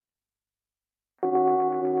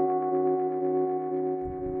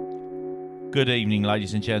Good evening,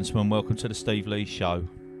 ladies and gentlemen. Welcome to the Steve Lee Show.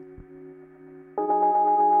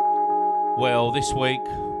 Well, this week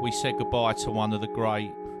we said goodbye to one of the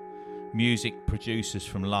great music producers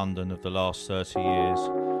from London of the last 30 years,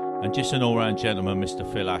 and just an all-round gentleman, Mr.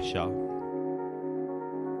 Phil Asher.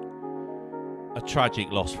 A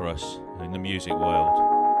tragic loss for us in the music world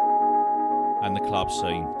and the club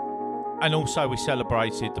scene. And also we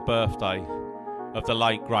celebrated the birthday of the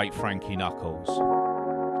late, great Frankie Knuckles.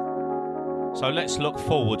 So let's look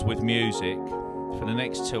forward with music for the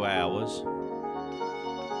next 2 hours.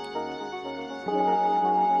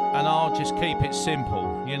 And I'll just keep it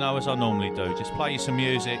simple, you know, as I normally do. Just play you some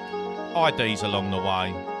music, IDs along the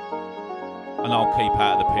way, and I'll keep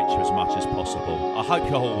out of the picture as much as possible. I hope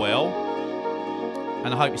you're all well,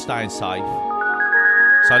 and I hope you're staying safe.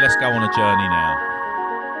 So let's go on a journey now.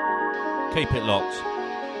 Keep it locked.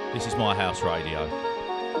 This is My House Radio.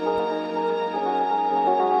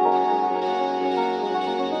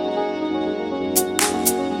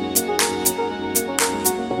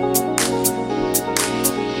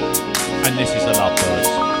 And this is the Lovebirds.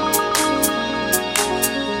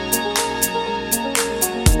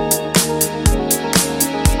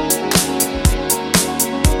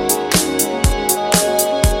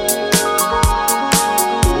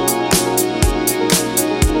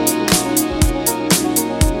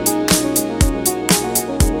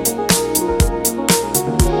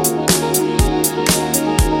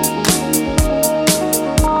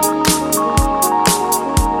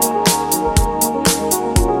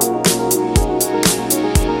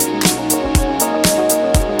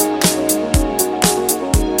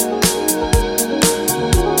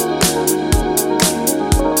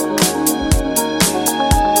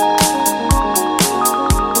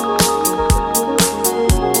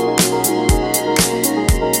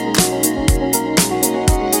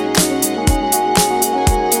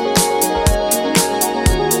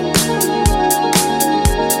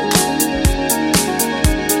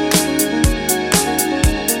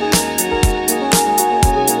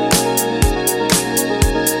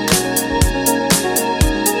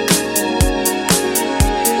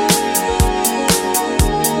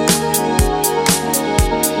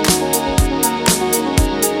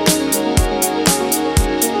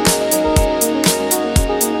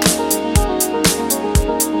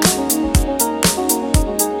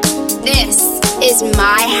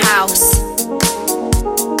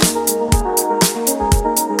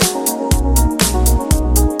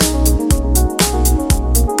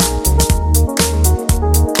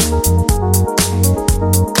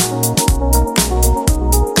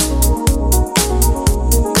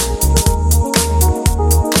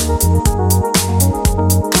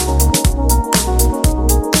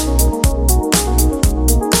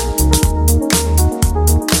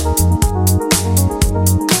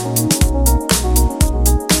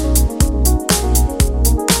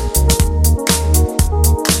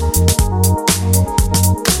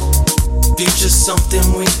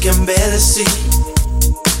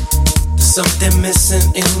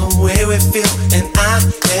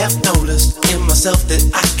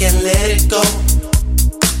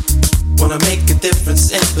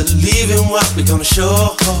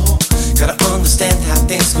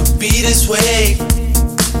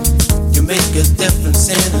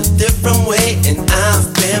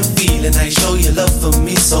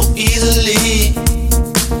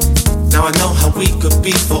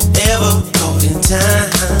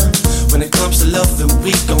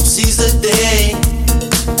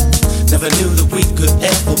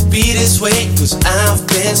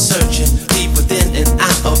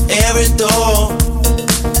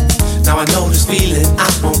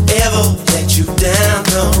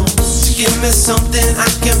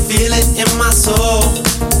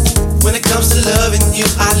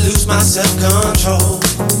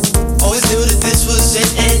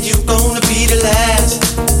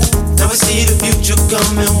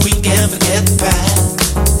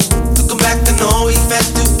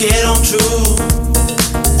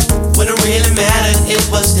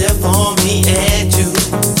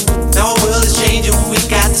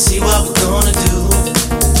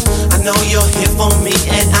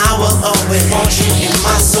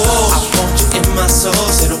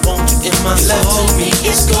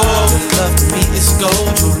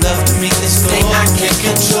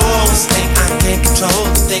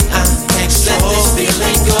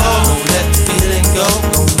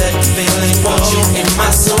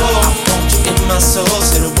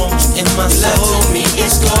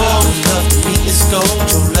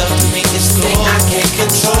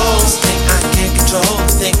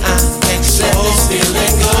 Feeling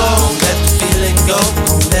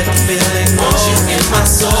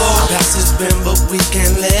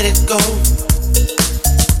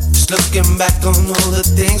back on all the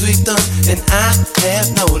things we've done, and I have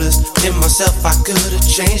noticed in myself I could have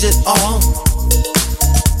changed it all.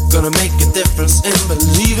 Gonna make a difference in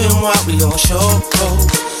believing what we all show.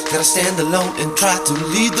 Gotta stand alone and try to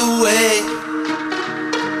lead the way.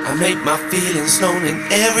 I make my feelings known in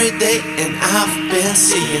every day, and I've been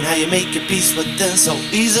seeing how you make your peace with them so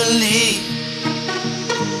easily.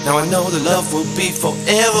 Now I know the love will be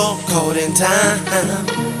forever caught in time.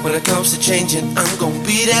 When it comes to changing, I'm gonna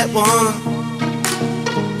be that one.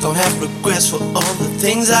 Don't have regrets for all the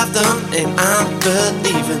things I've done, and I'm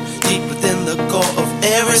believing deep within the core of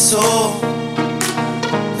every soul.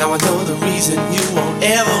 Now I know the reason you won't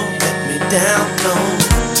ever let me down, no.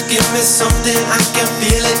 To give me something, I can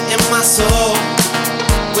feel it in my soul.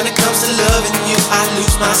 When it comes to loving you, I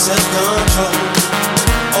lose my self-control.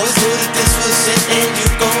 Always knew that this was it, and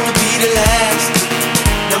you're gonna be the last.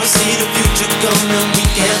 Now we see the future coming, we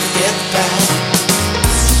can't forget the past.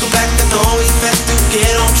 Go back and always had to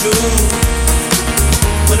get on true.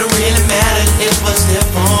 When it really mattered, it was there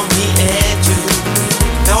for me and you.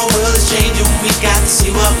 Now our world is changing, we got to see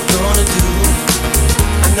what we're gonna do.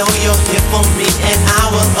 I know you're here for me, and I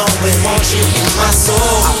will always want you in my soul.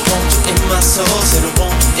 I want you in my soul, said I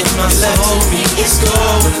want you in my soul. Love to me is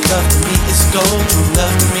gold, when love to me is gold. True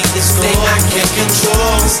love to me is gold. Thing I can't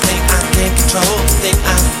control, this thing I can't control, thing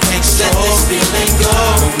I can't control. Let this feeling go,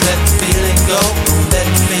 won't let the feeling go, won't let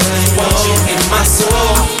the feeling go. Want you in my soul,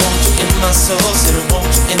 I want you in my soul, said I want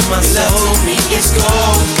you in my soul. Love to me is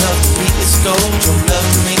gold, love to me is gold. True love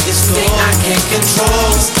to me is gold. Thing I can't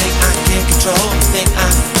control, this thing I can't control, thing I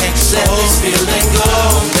can't control. Let this feeling go,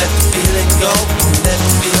 let the feeling go, let the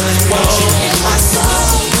feeling go. Want you in my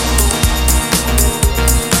soul.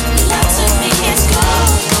 Love to me is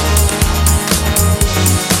gold.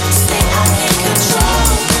 This thing I can't control.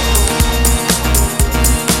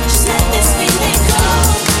 Just let this feeling go.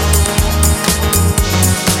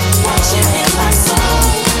 Want you in my soul.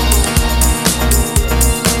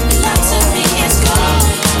 Love to me is gold.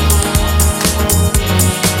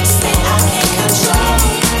 This thing I can't control.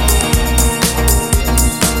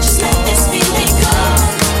 Just let this feeling go.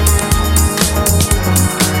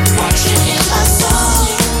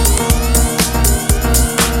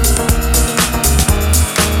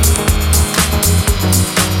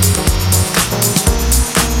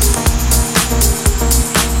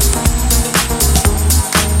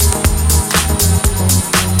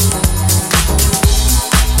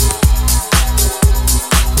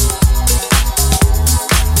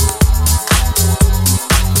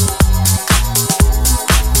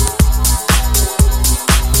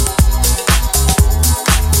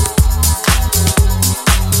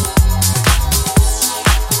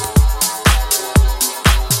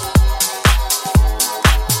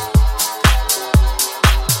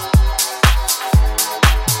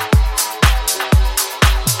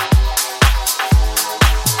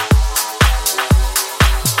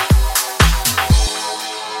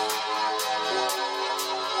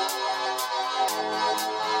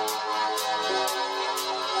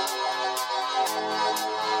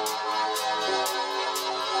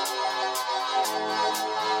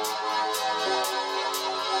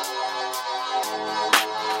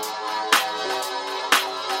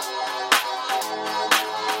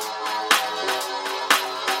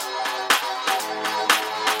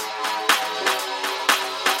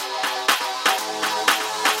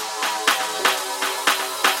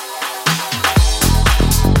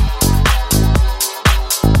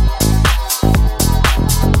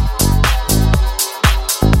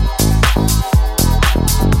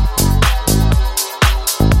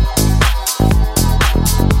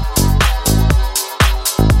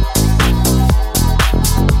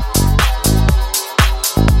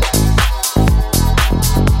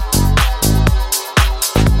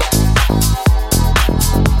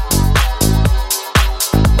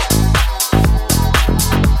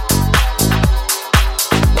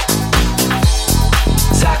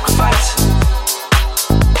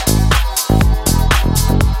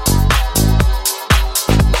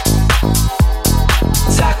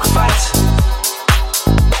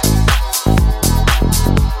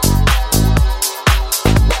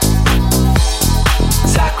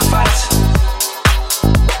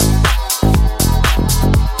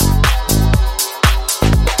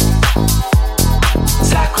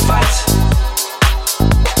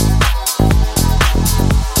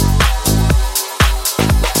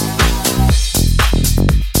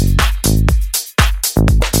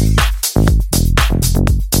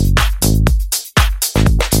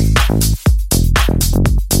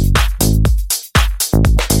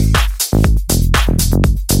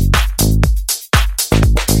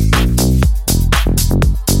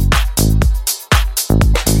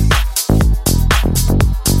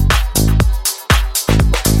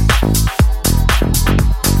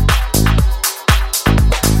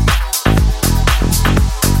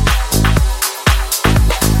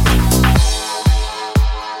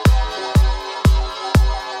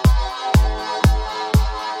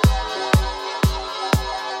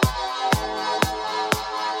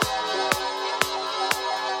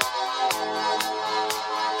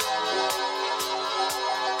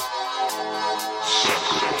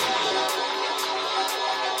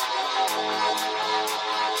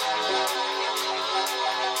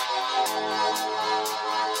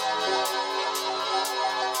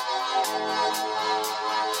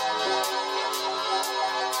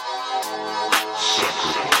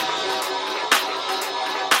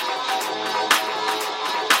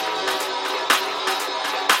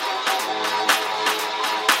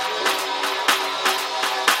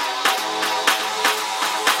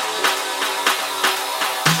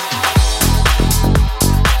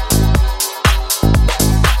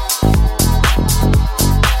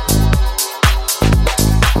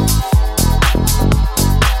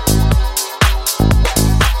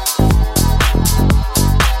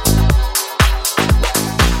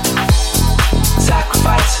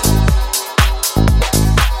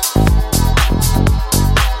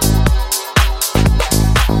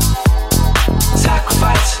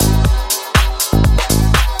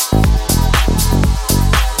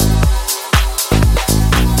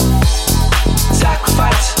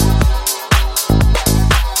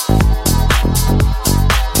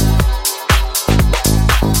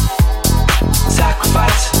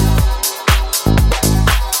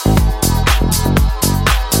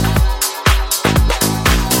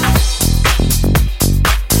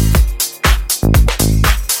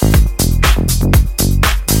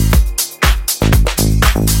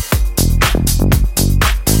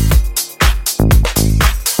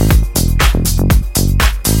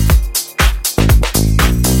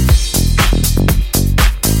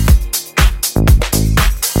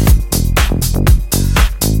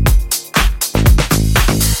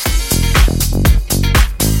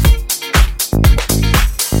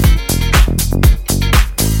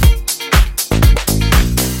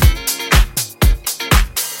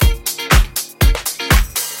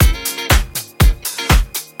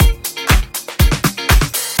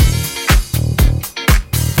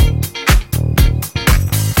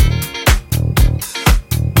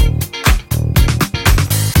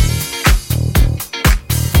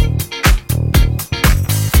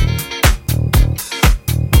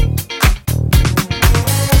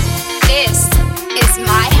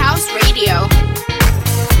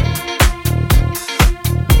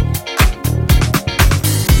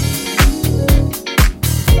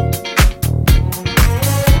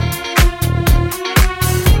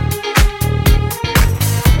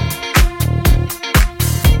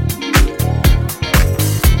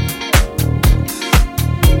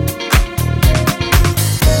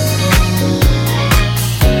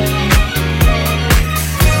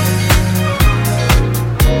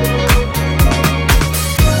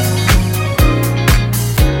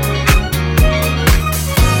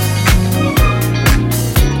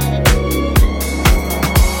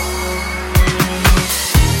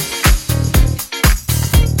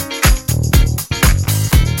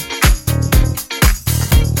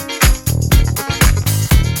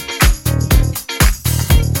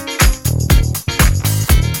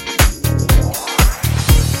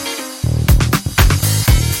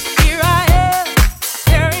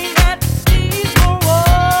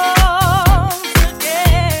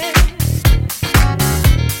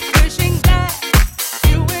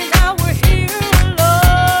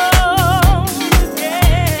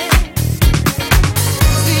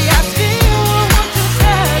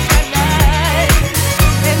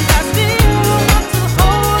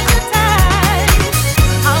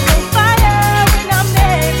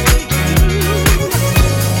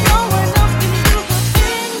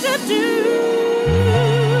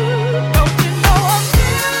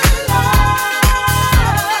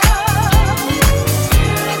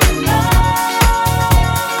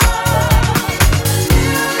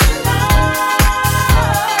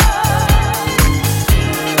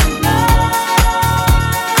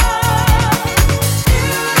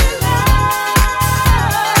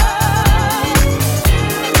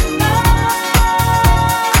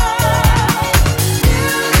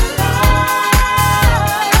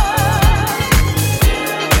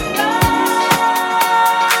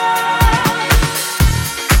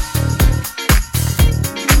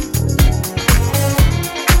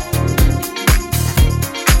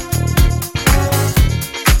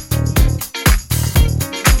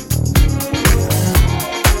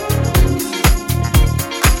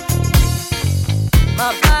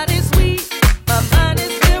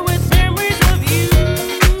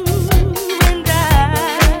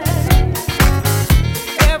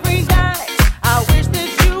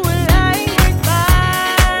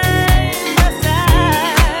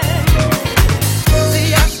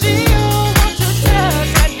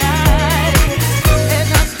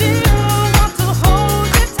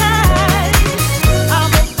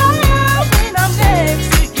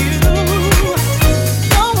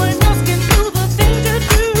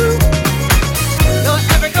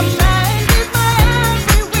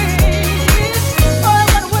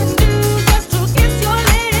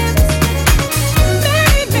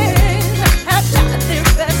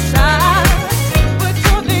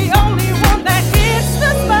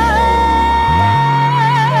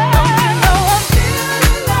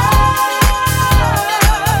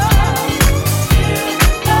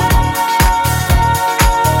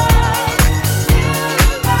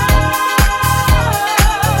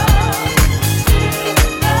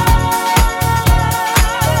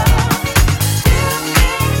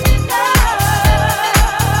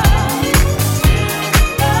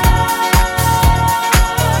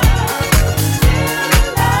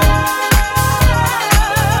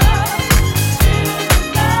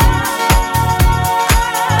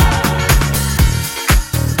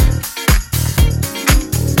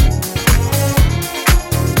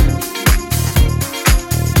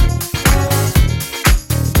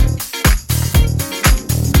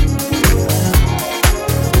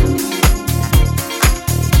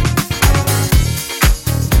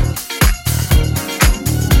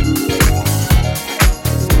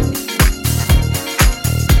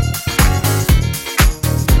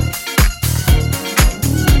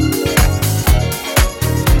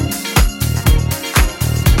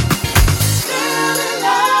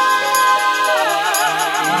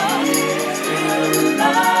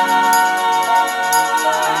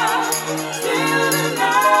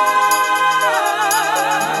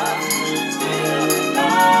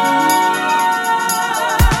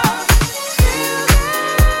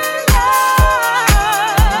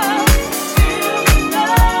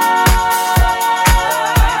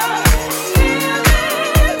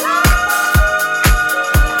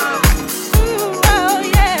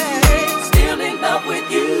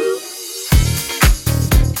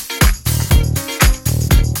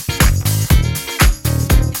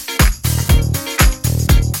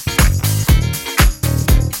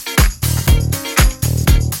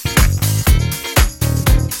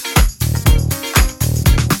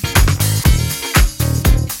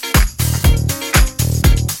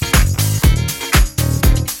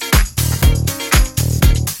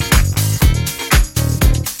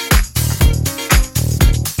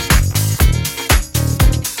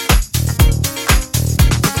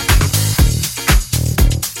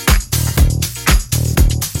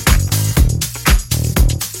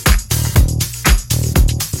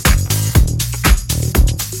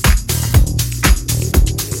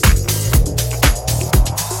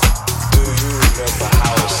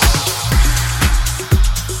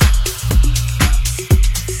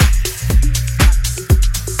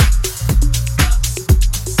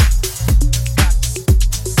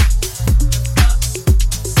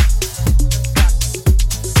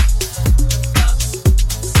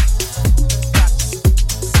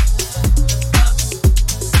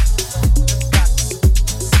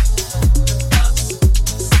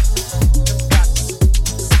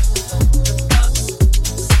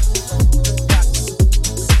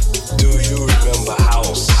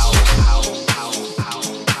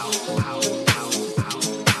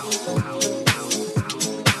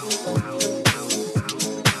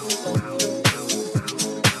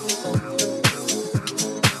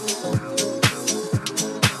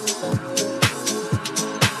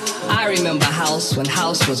 I remember house when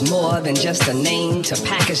house was more than just a name to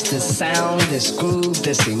package this sound, this groove,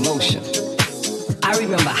 this emotion. I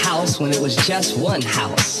remember house when it was just one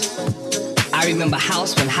house. I remember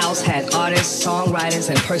house when house had artists, songwriters,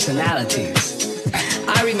 and personalities.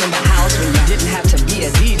 I remember house when you didn't have to be a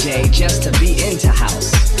DJ just to be into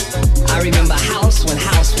house. I remember house when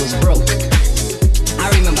house was broke. I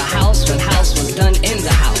remember house when house was done in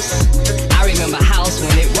the house. I remember house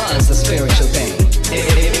when it was a spiritual thing.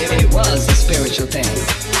 It was a spiritual thing.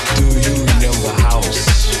 Do you remember house?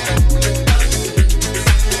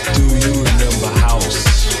 Do you remember house?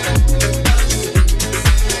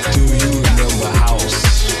 Do you remember house?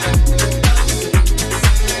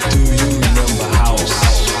 Do you remember house?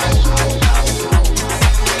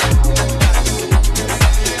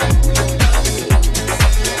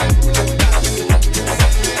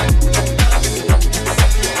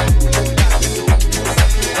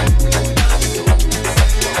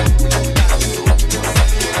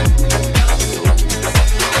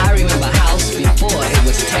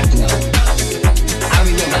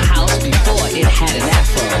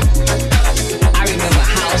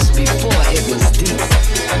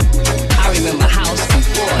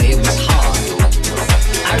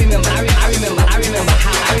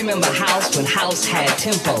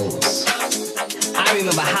 Tempos. I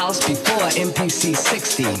remember house before MPC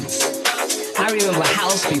 60s. I remember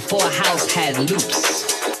house before house had loops.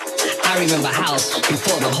 I remember house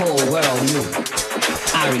before the whole world knew.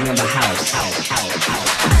 I remember house.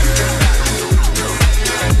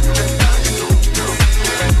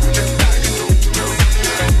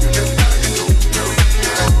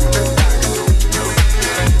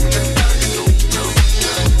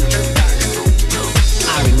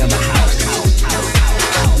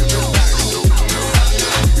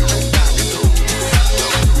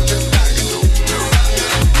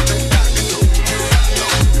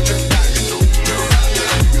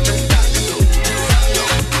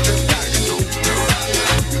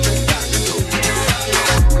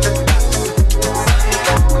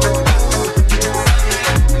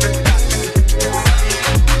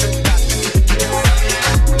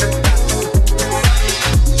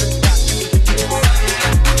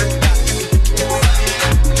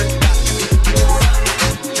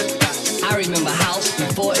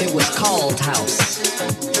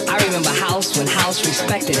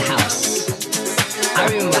 Respected house. I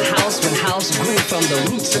remember house when house grew from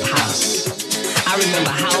the roots of house. I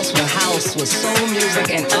remember house when house was soul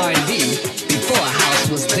music and R&B before house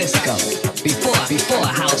was disco. Before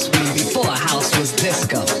house was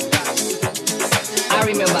disco. I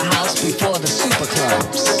remember house before the super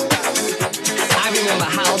clubs. I remember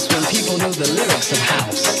house when people knew the lyrics of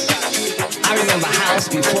house. I remember house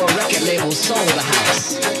before record labels sold the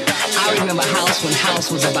house. I remember house when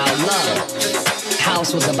house was about love.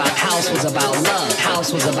 House was about love.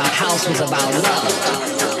 House was about love.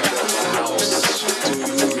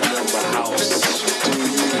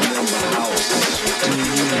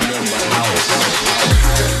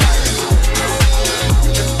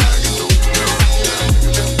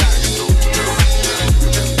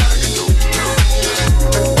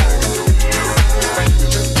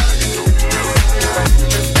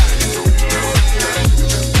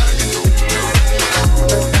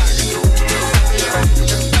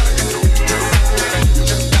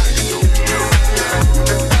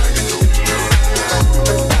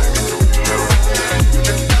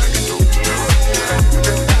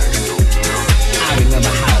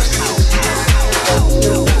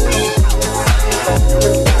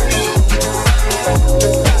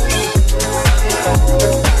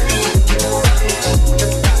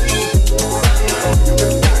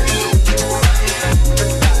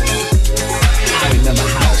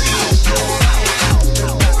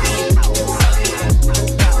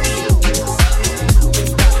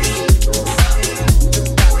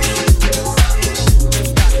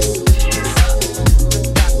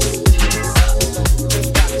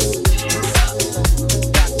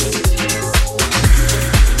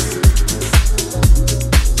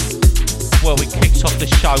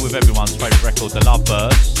 With everyone's favourite record, The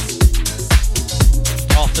Lovebirds.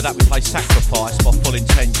 After that we play Sacrifice by Full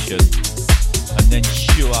Intention, and then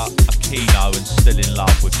Stuart Aquino and Still in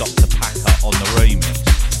Love with Dr. Packer on the remix.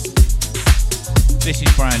 This is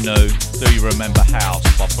brand new, Do You Remember House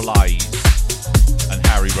by Blaze and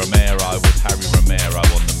Harry Romero with Harry Romero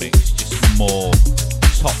on the mix. Just more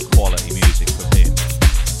top quality music from him.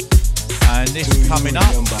 And this coming up,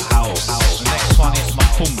 the next one is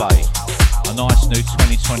Makumbe, a nice new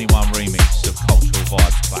 2021 remix of Cultural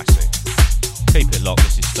Vibes classic. Keep it locked,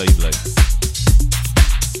 this is Steve Lee.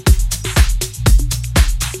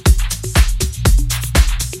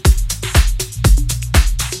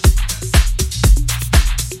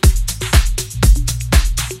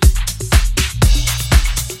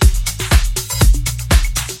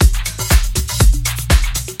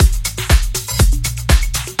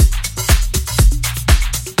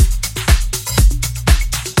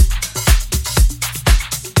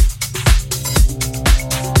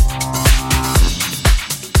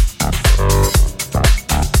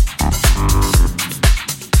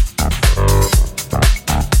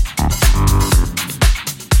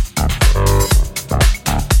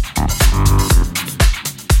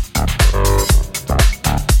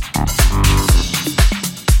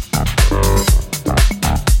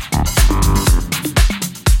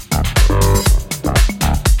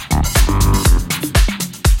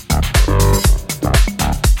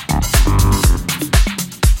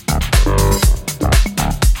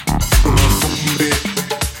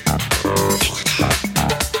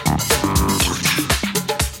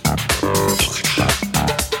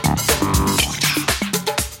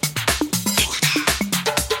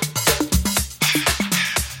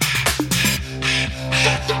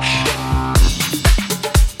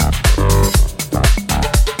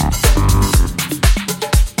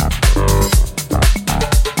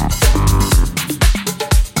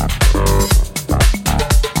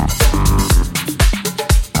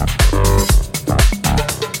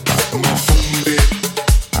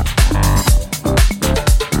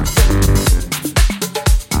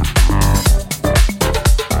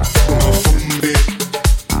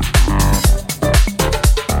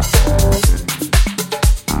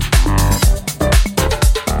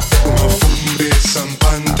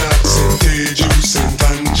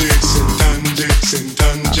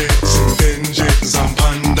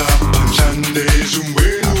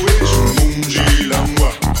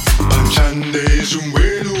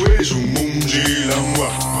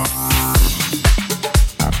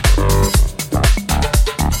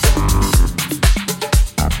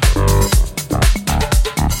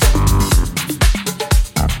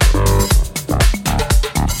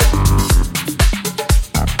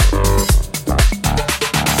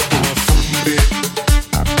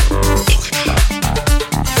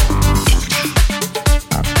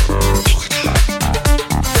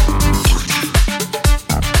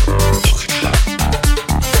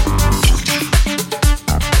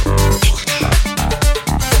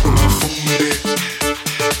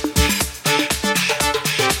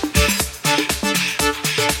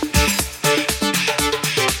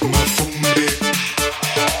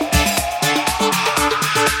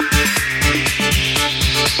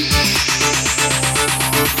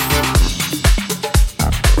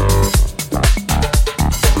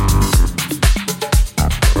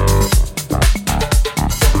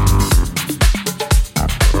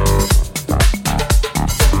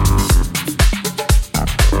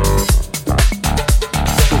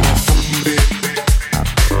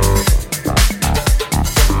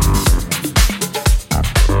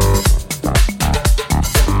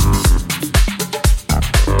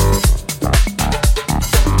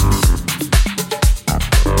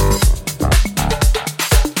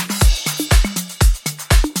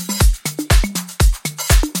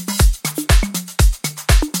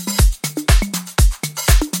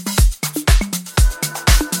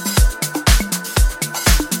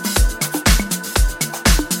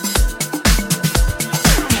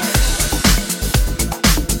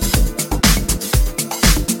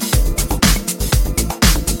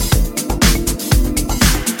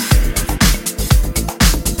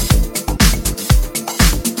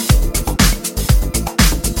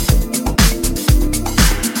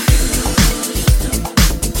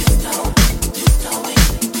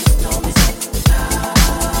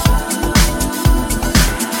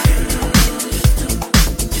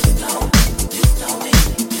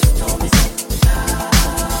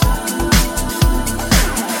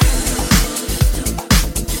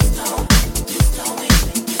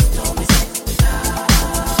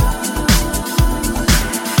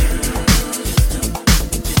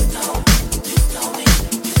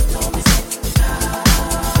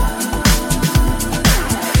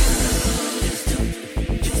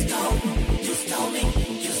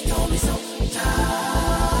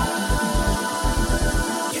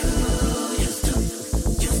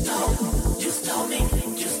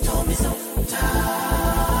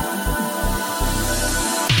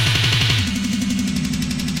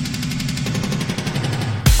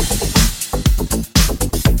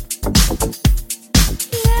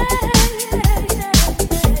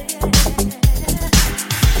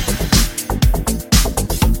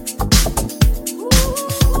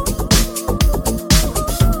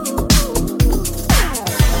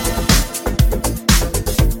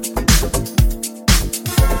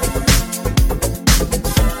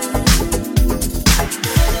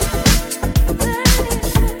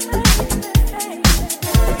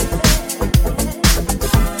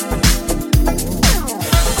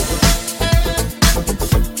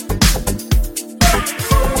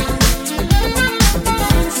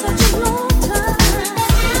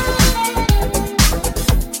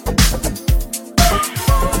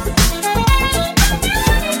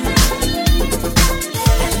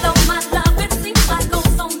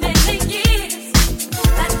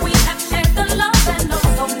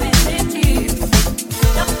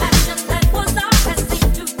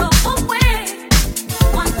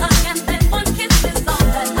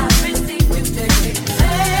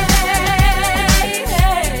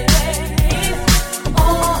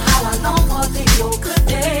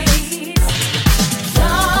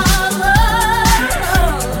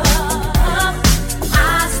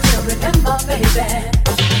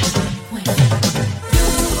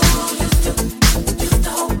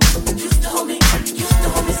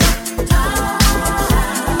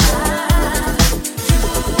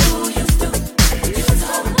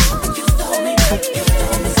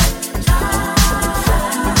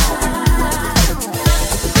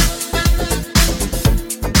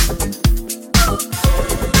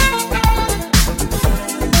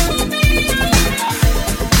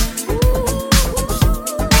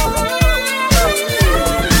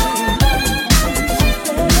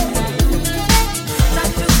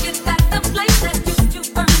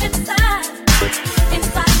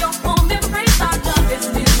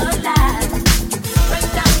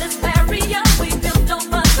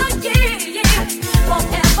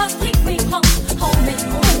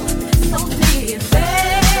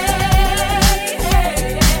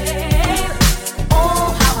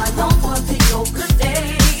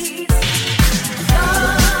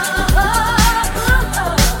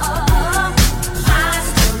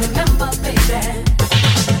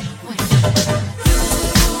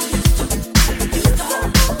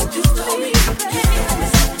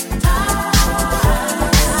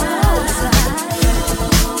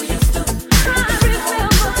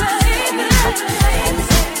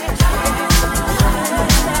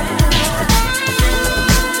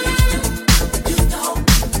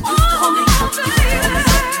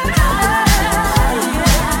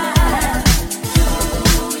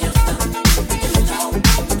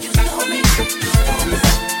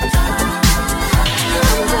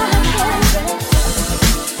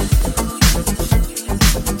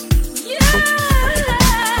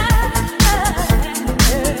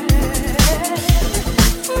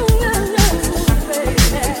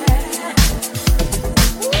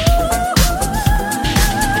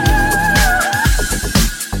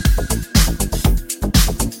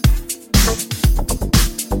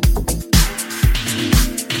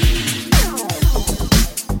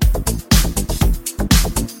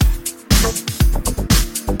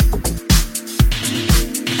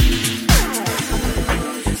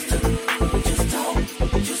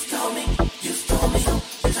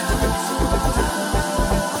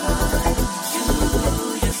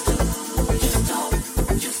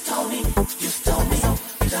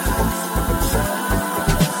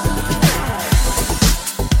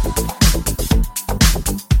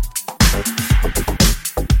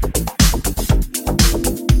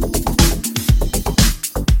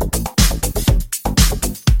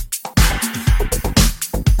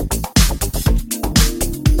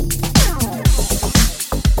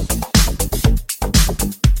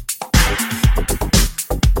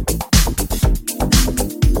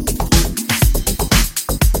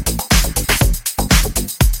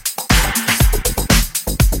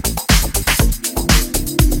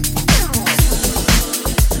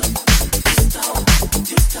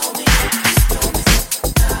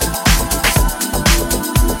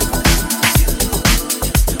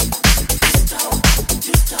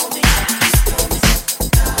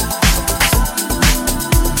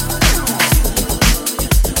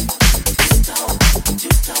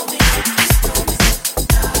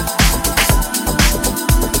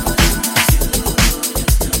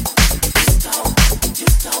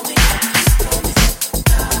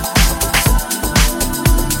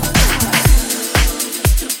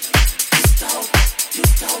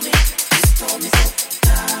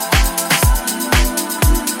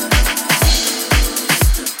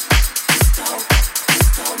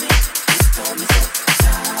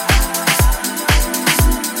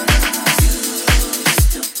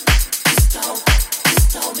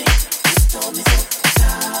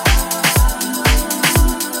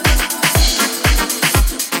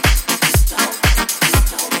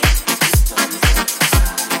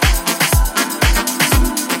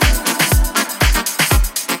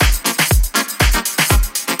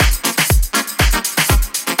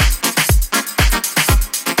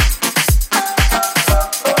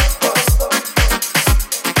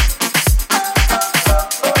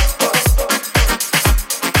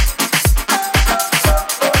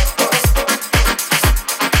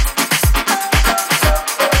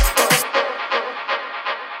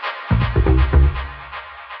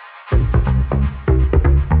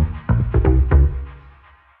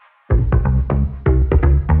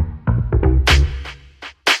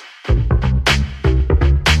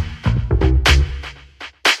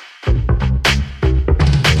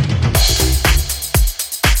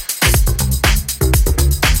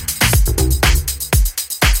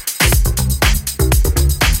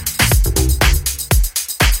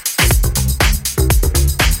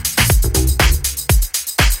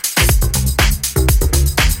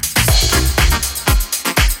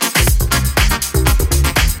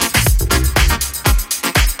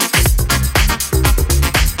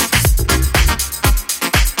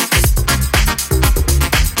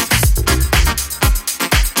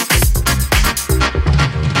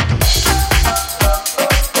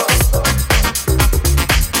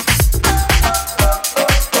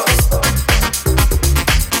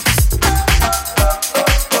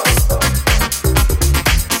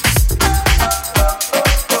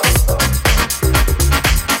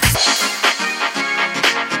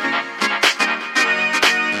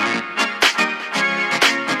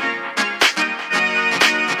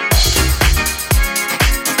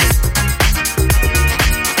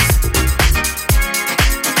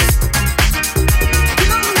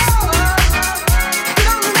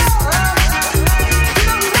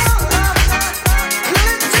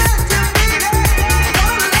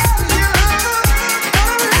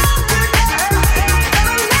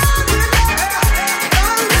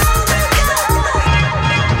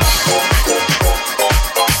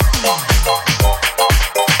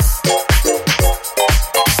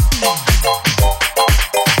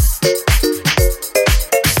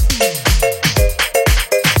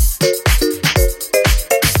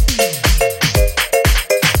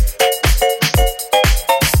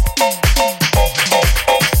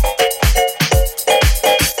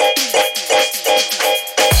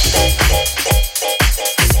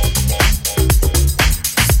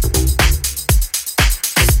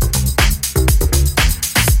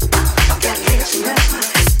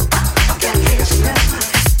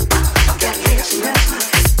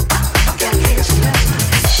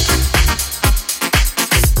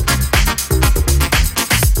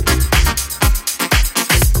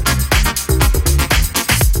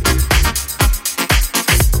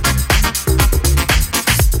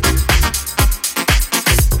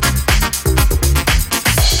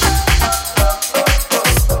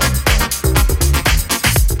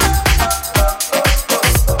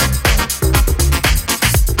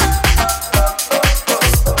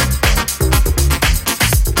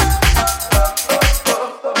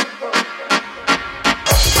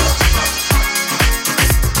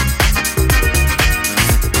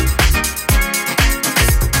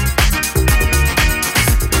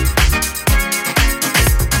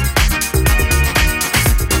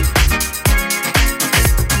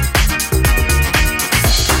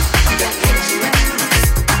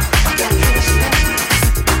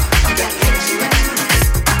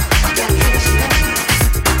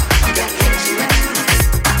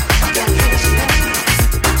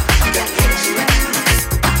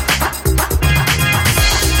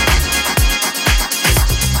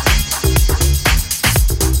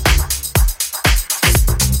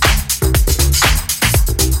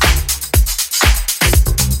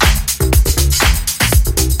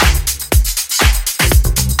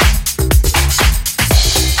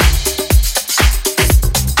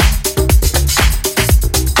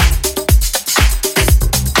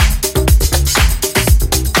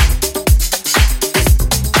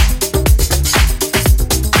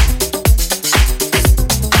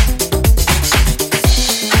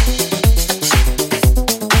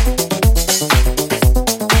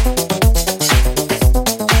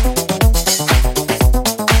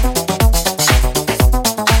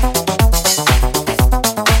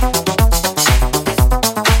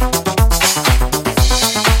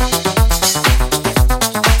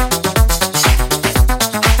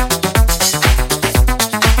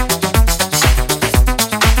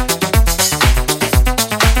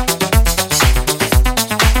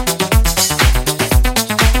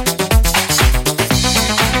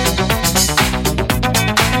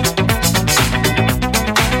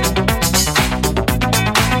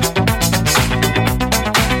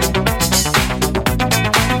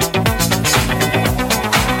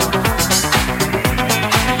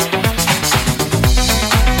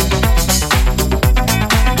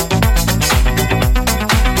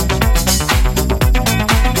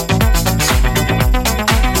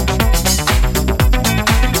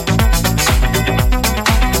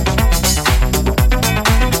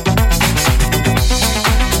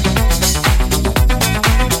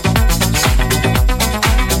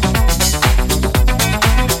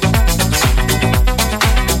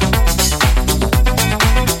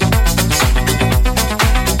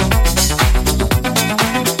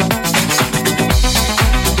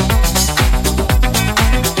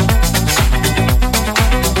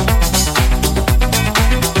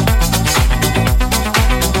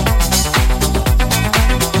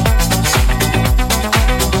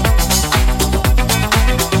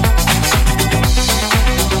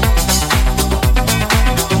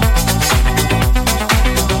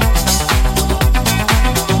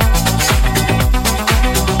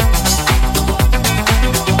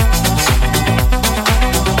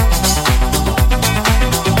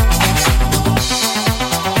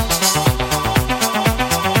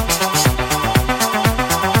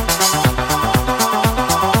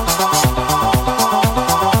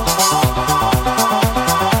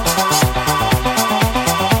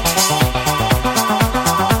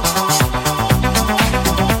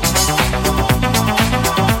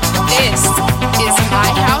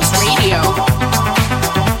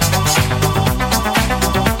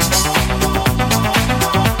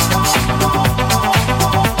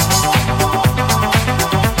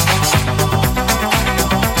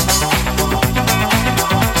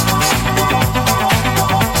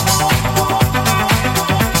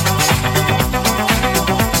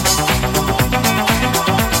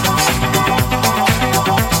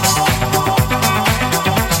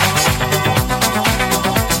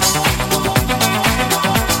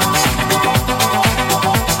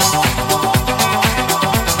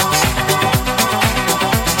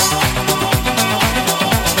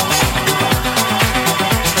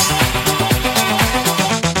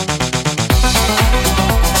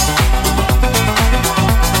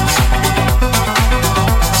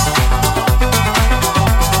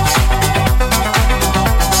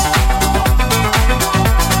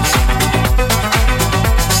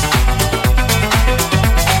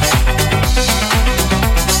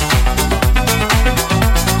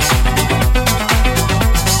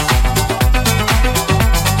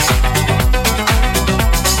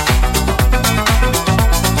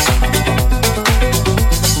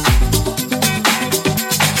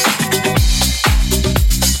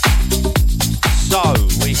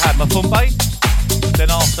 had Mafumbe. Then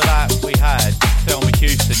after that we had Thelma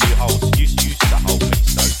Houston, You Used to Hold Me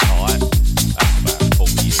So Tight. That's about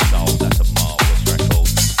 40 years old, that's a marvellous record.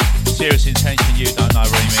 Serious Intention, You Don't Know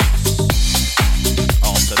remix.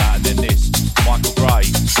 After that, and then this, Michael Gray,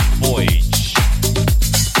 Voyage.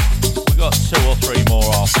 We got 2 or 3 more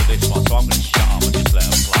after this one, so I'm going to shut up and just let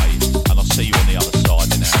them play. And I'll see you on the other side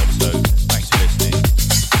in hour 2. Thanks for listening.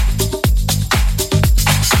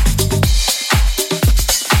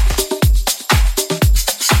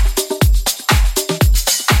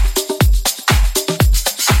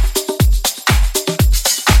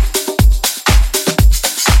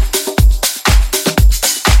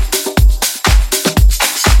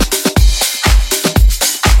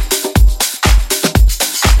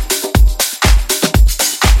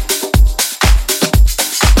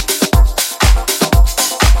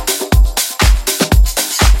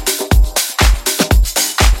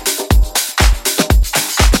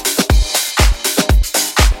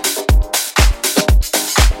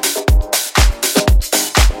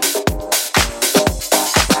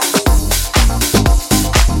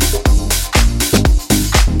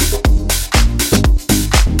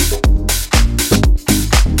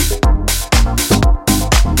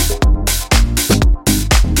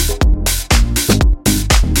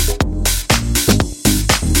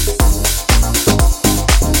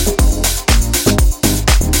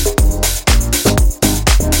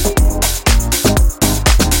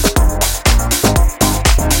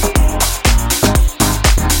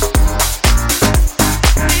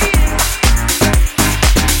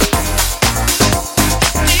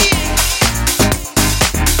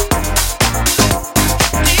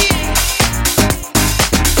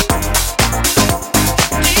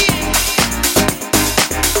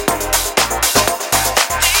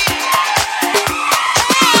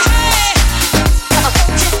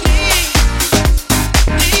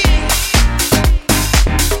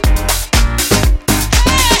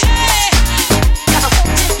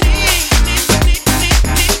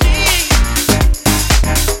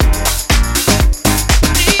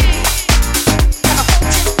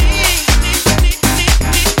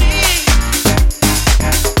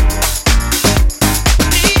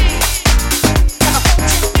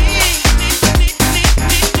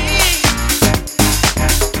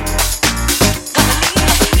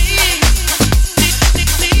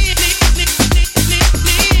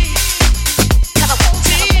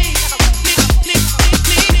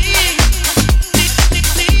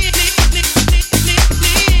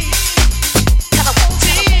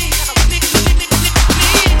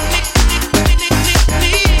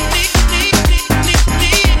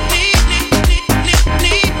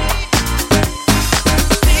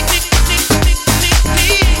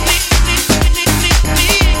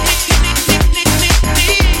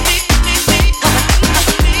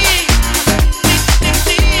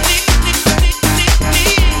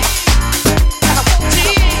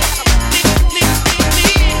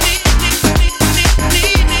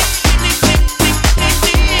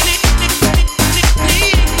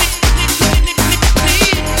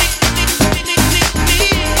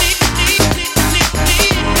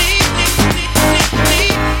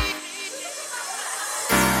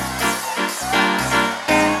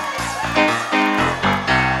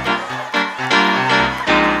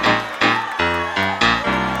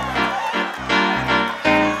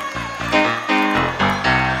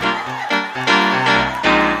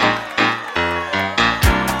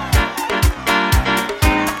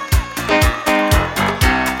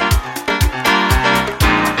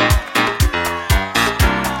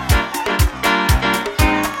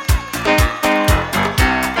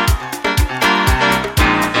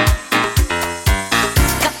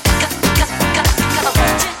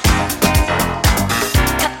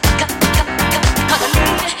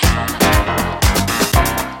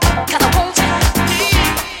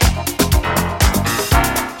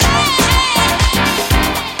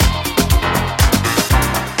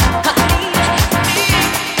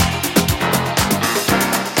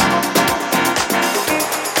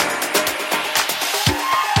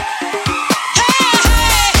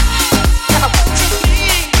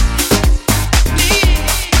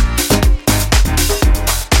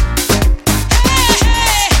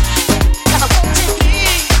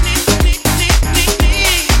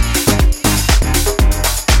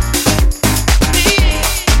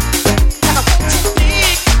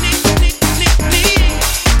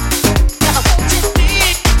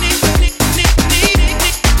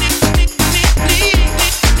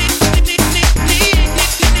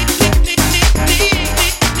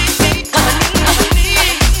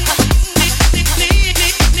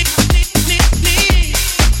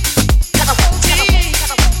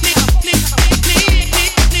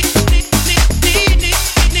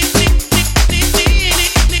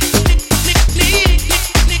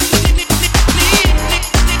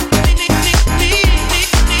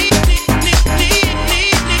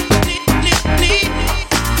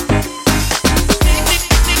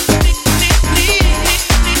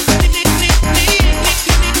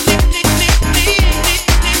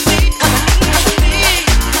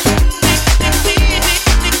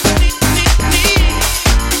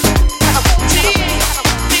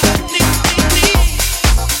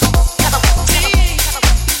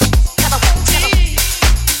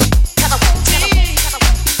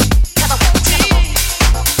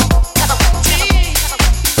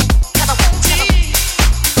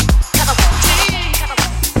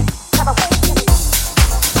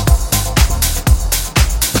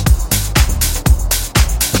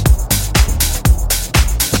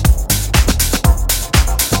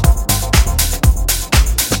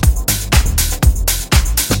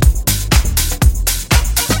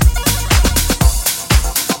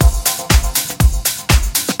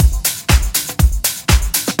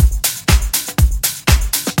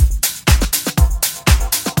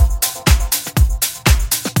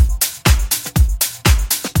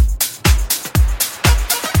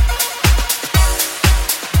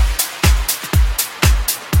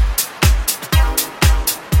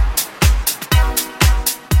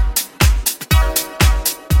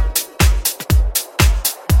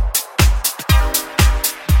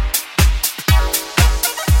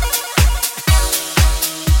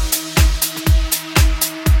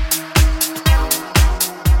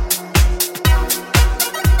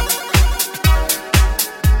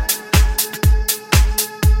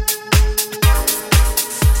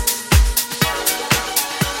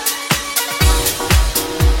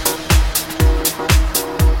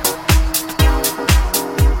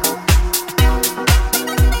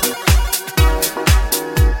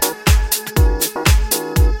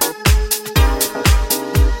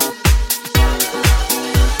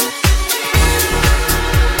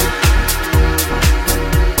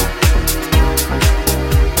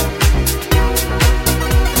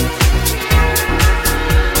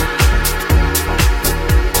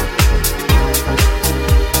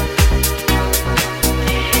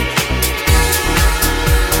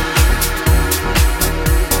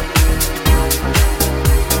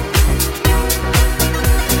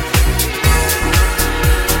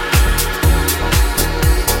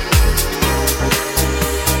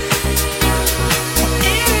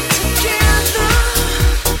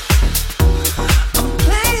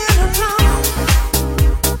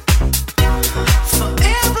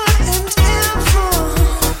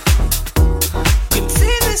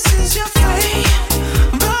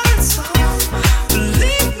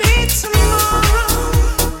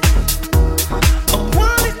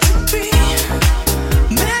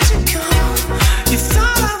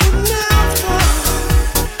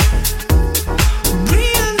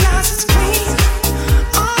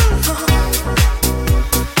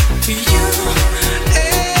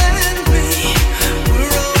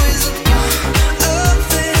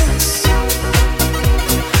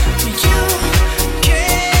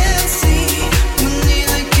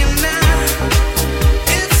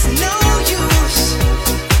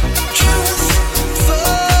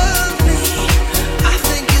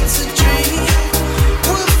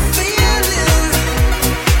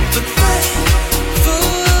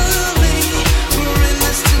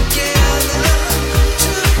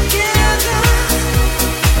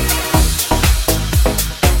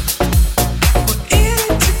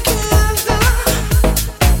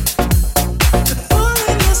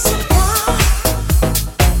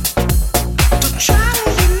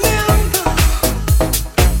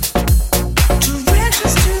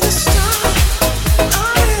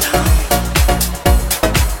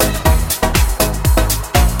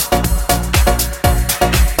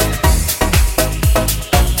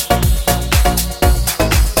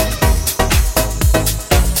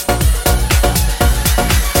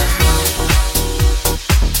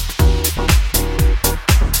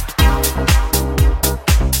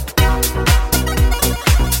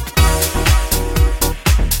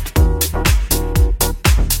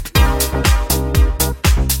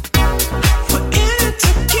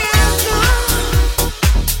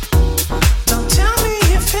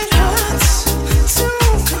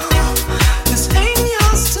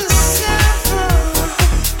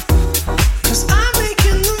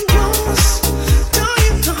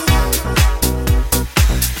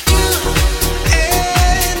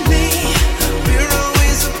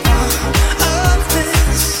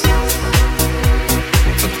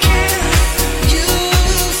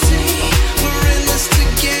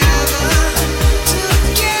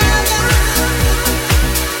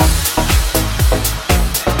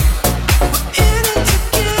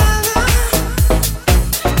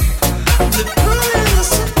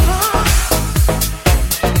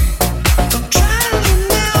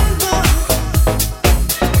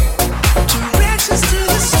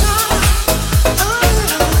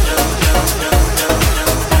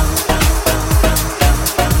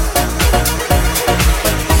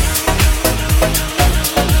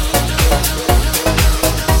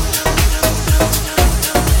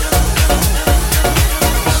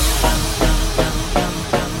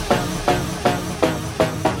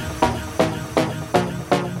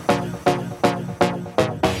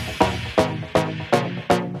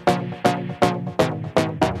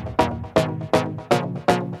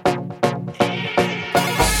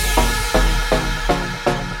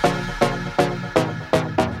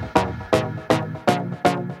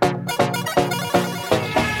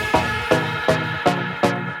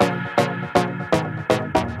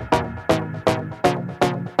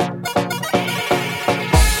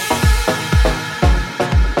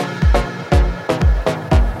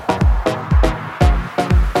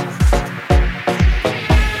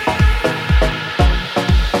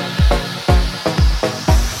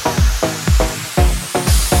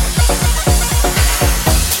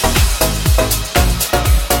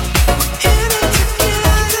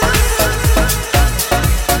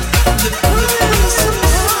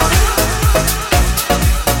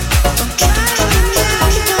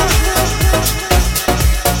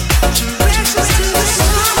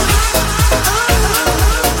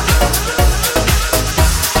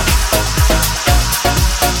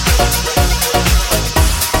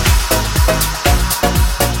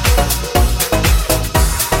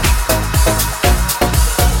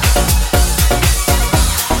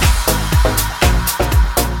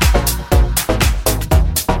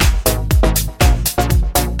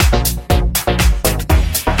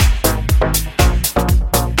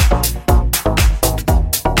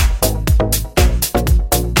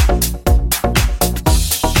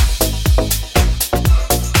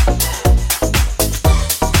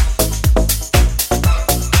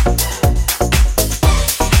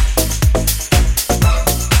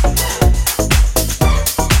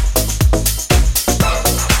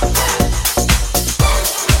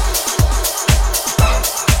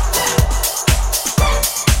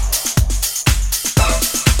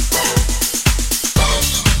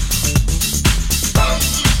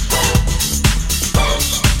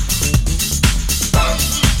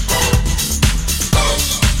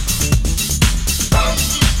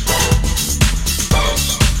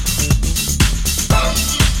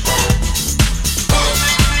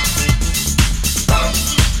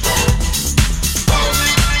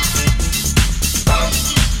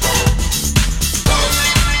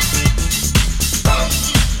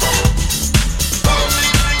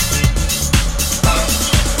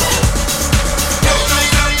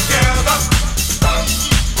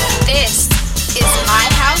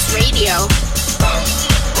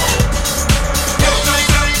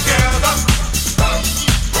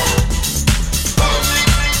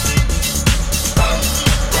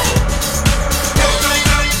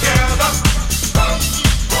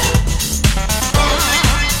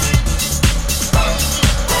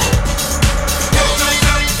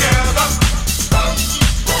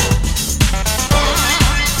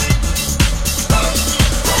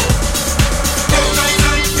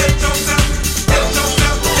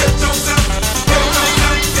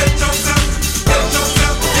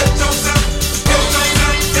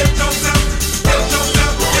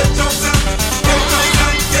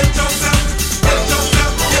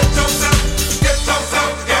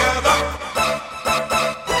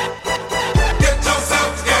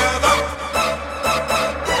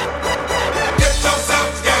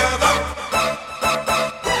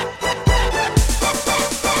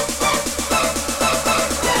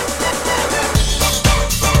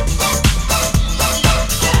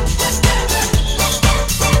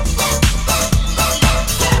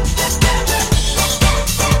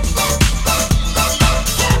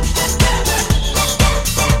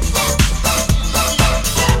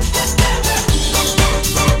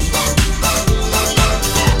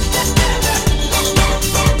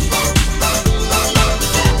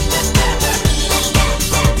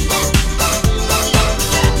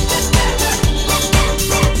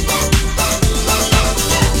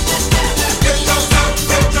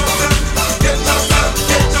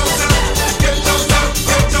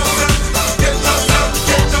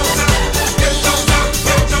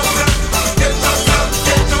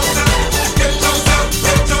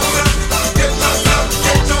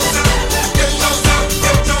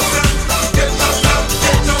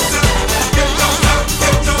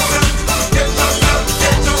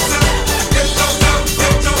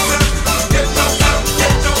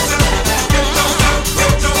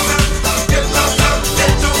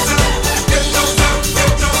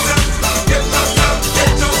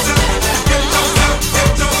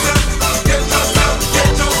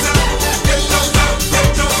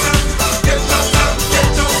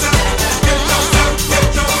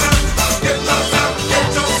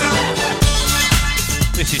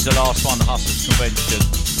 is the last one, the Hustlers Convention,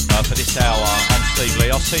 for this hour. I'm Steve Lee.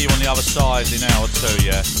 I'll see you on the other side in hour 2,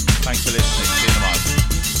 yeah? Thanks for listening. See you in a moment.